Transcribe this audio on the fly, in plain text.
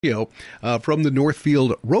From the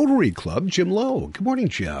Northfield Rotary Club, Jim Loe. Good morning,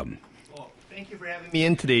 Jim. Well, thank you for having me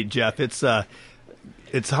in today, Jeff. It's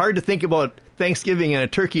hard to think about Thanksgiving and a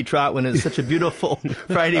turkey trot when it's such a beautiful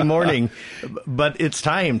Friday morning, but it's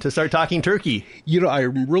time to start talking turkey.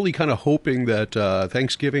 I'm really kind of hoping that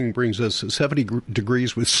Thanksgiving brings us 70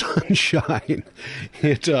 degrees with sunshine.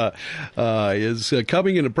 It is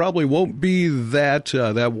coming, and it probably won't be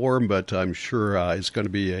that warm, but I'm sure it's going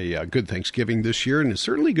to be a good Thanksgiving this year, and it's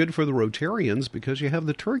certainly good for the Rotarians because you have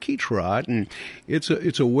the turkey trot, and it's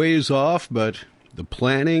a ways off, but the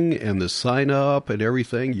planning and the sign-up and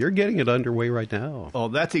everything, you're getting it underway right now. Oh,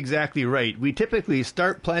 that's exactly right. We typically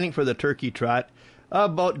start planning for the turkey trot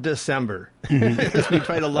about December. As we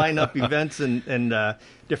try to line up events and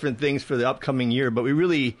different things for the upcoming year. But we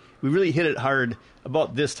really hit it hard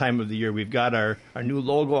about this time of the year. We've got our new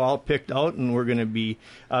logo all picked out, and we're going to be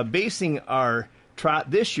basing our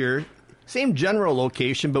trot this year. Same general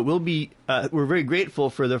location, but we're very grateful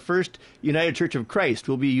for the First United Church of Christ.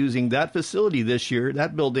 We'll be using that facility this year,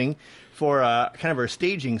 that building, for kind of our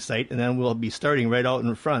staging site, and then we'll be starting right out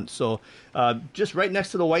in front. So just right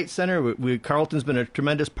next to the White Center, Carlton's been a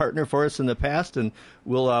tremendous partner for us in the past, and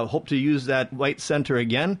we'll hope to use that White Center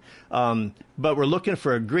again. But we're looking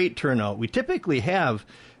for a great turnout. We typically have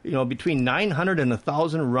between 900 and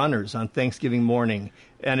 1,000 runners on Thanksgiving morning.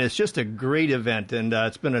 And it's just a great event, and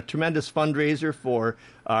it's been a tremendous fundraiser for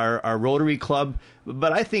our Rotary Club.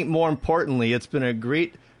 But I think more importantly, it's been a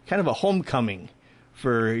great kind of a homecoming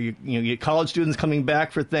for you get college students coming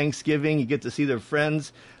back for Thanksgiving. You get to see their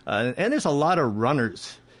friends, and there's a lot of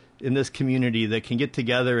runners in this community that can get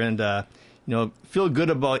together and feel good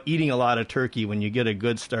about eating a lot of turkey when you get a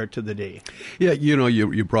good start to the day. Yeah,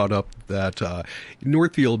 you brought up that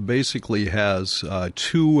Northfield basically has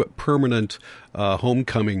two permanent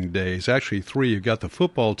homecoming days. Actually, three. You've got the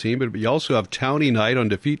football team, but you also have Townie Night on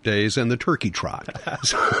defeat days and the turkey trot.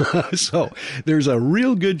 So there's a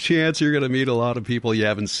real good chance you're going to meet a lot of people you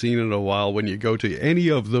haven't seen in a while when you go to any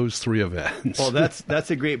of those three events. Well,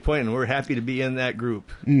 that's a great point, and we're happy to be in that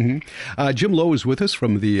group. Mm-hmm. Jim Loe is with us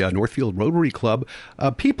from the Northfield Rotary Club.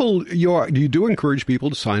 You do encourage people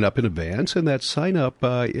to sign up in advance, and that sign-up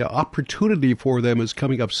opportunity for them is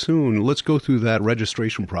coming up soon. Let's go through that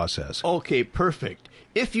registration process. Okay, perfect.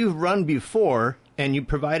 If you've run before and you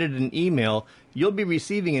provided an email, you'll be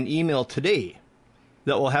receiving an email today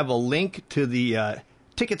that will have a link to the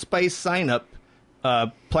Ticket Spice sign-up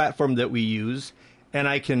platform that we use, and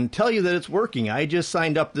I can tell you that it's working. I just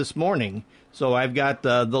signed up this morning. So I've got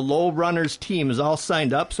the Low Runners team is all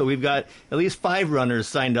signed up. So we've got at least 5 runners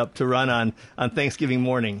signed up to run on Thanksgiving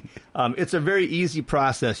morning. It's a very easy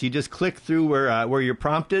process. You just click through where you're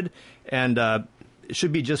prompted, and it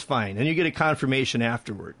should be just fine. And you get a confirmation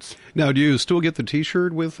afterwards. Now, do you still get the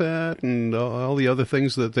T-shirt with that and all the other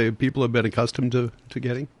things that people have been accustomed to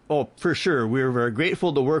getting? Oh, for sure. We're very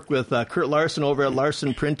grateful to work with Kurt Larson over at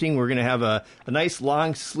Larson Printing. We're going to have a nice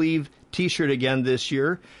long sleeve T-shirt again this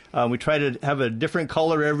year. We try to have a different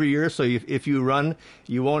color every year, so if you run,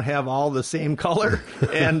 you won't have all the same color.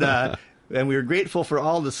 And we're grateful for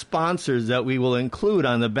all the sponsors that we will include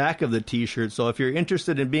on the back of the T-shirt. So if you're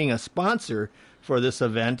interested in being a sponsor for this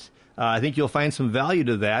event, I think you'll find some value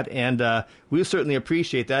to that, and we'll certainly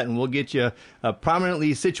appreciate that, and we'll get you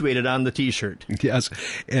prominently situated on the T-shirt. Yes,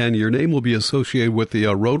 and your name will be associated with the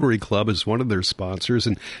Rotary Club as one of their sponsors,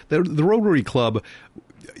 and the Rotary Club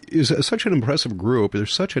is such an impressive group. They're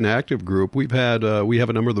such an active group. We have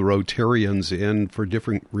a number of the Rotarians in for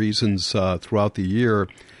different reasons throughout the year.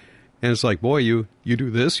 And it's like, boy, you do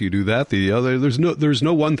this, you do that, the other. There's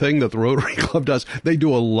no one thing that the Rotary Club does. They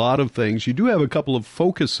do a lot of things. You do have a couple of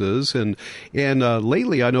focuses, and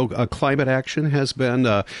lately I know climate action has been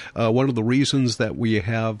one of the reasons that we've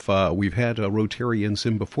had Rotarians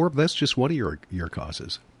in before. But that's just one of your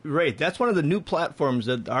causes. Right. That's one of the new platforms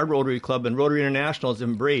that our Rotary Club and Rotary International has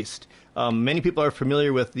embraced. Many people are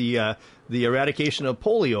familiar with the eradication of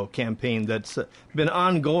polio campaign that's been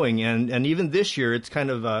ongoing, and even this year it's kind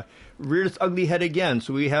of reared its ugly head again,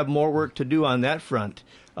 so we have more work to do on that front.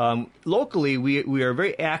 Locally, we are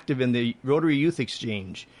very active in the Rotary Youth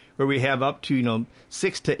Exchange, where we have up to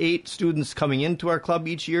 6 to 8 students coming into our club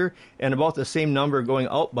each year, and about the same number going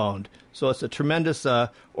outbound. So it's a tremendous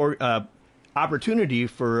opportunity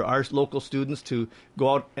for our local students to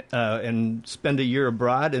go out and spend a year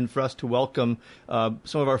abroad, and for us to welcome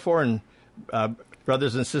some of our foreign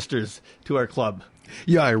brothers and sisters to our club.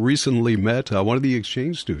 Yeah, I recently met one of the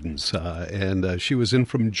exchange students, and she was in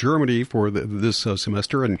from Germany for this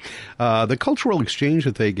semester, and the cultural exchange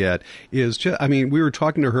that they get is just, I mean, we were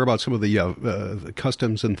talking to her about some of the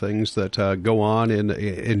customs and things that go on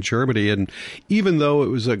in Germany, and even though it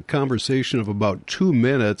was a conversation of about 2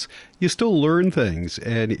 minutes, you still learn things,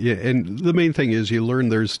 and the main thing is you learn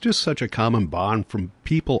there's just such a common bond from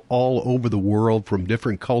people all over the world, from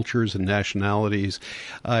different cultures and nationalities.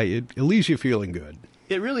 It leaves you feeling good.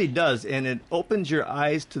 It really does, and it opens your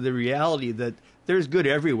eyes to the reality that there's good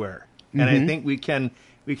everywhere. And I think we can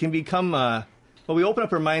become we open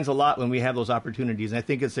up our minds a lot when we have those opportunities. And I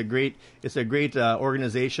think it's a great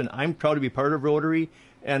organization. I'm proud to be part of Rotary,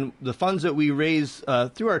 and the funds that we raise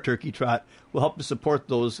through our Turkey Trot will help to support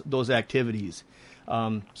those activities.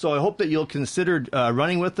 So I hope that you'll consider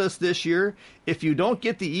running with us this year. If you don't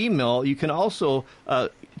get the email, you can also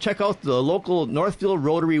check out the local Northfield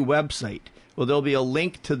Rotary website. Well, there'll be a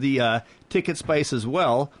link to the ticket spice as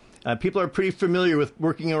well. People are pretty familiar with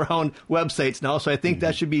working around websites now, so I think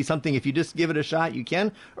that should be something, if you just give it a shot, you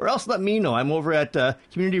can. Or else let me know. I'm over at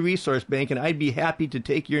Community Resource Bank, and I'd be happy to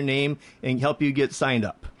take your name and help you get signed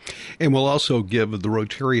up. And we'll also give the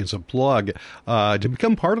Rotarians a plug to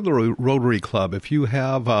become part of the Rotary Club. If you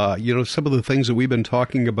have, some of the things that we've been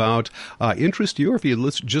talking about interest you, or if you'd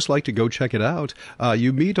just like to go check it out,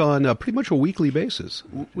 you meet on pretty much a weekly basis.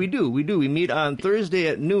 We do. We meet on Thursday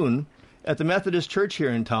at noon at the Methodist Church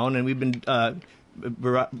here in town, and we've been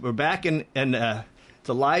we're back, and it's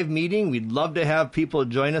a live meeting. We'd love to have people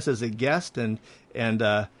join us as a guest, and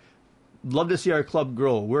love to see our club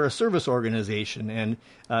grow. We're a service organization, and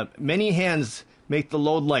many hands make the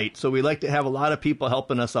load light, so we like to have a lot of people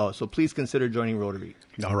helping us out. So please consider joining Rotary.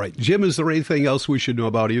 All right. Jim, is there anything else we should know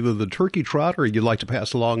about either the Turkey Trot or you'd like to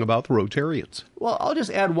pass along about the Rotarians? Well, I'll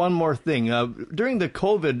just add one more thing. During the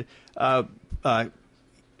COVID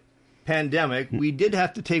pandemic, we did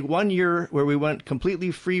have to take 1 year where we went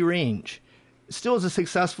completely free range. Still is a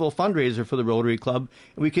successful fundraiser for the Rotary Club,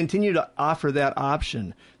 and we continue to offer that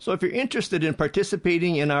option. So if you're interested in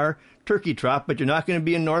participating in our Turkey Trot, but you're not going to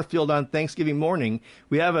be in Northfield on Thanksgiving morning,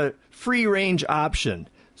 we have a free range option.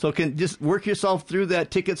 So can just work yourself through that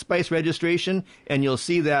Ticket Spice registration, and you'll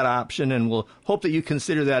see that option, and we'll hope that you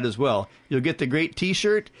consider that as well. You'll get the great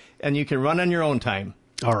T-shirt, and you can run on your own time.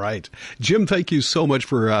 All right. Jim, thank you so much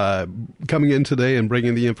for coming in today and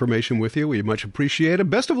bringing the information with you. We much appreciate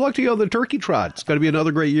it. Best of luck to you on the Turkey Trot. It's going to be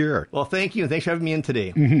another great year. Well, thank you. Thanks for having me in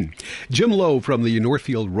today. Jim Loe from the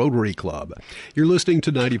Northfield Rotary Club. You're listening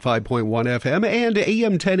to 95.1 FM and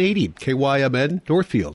AM 1080 KYMN Northfield.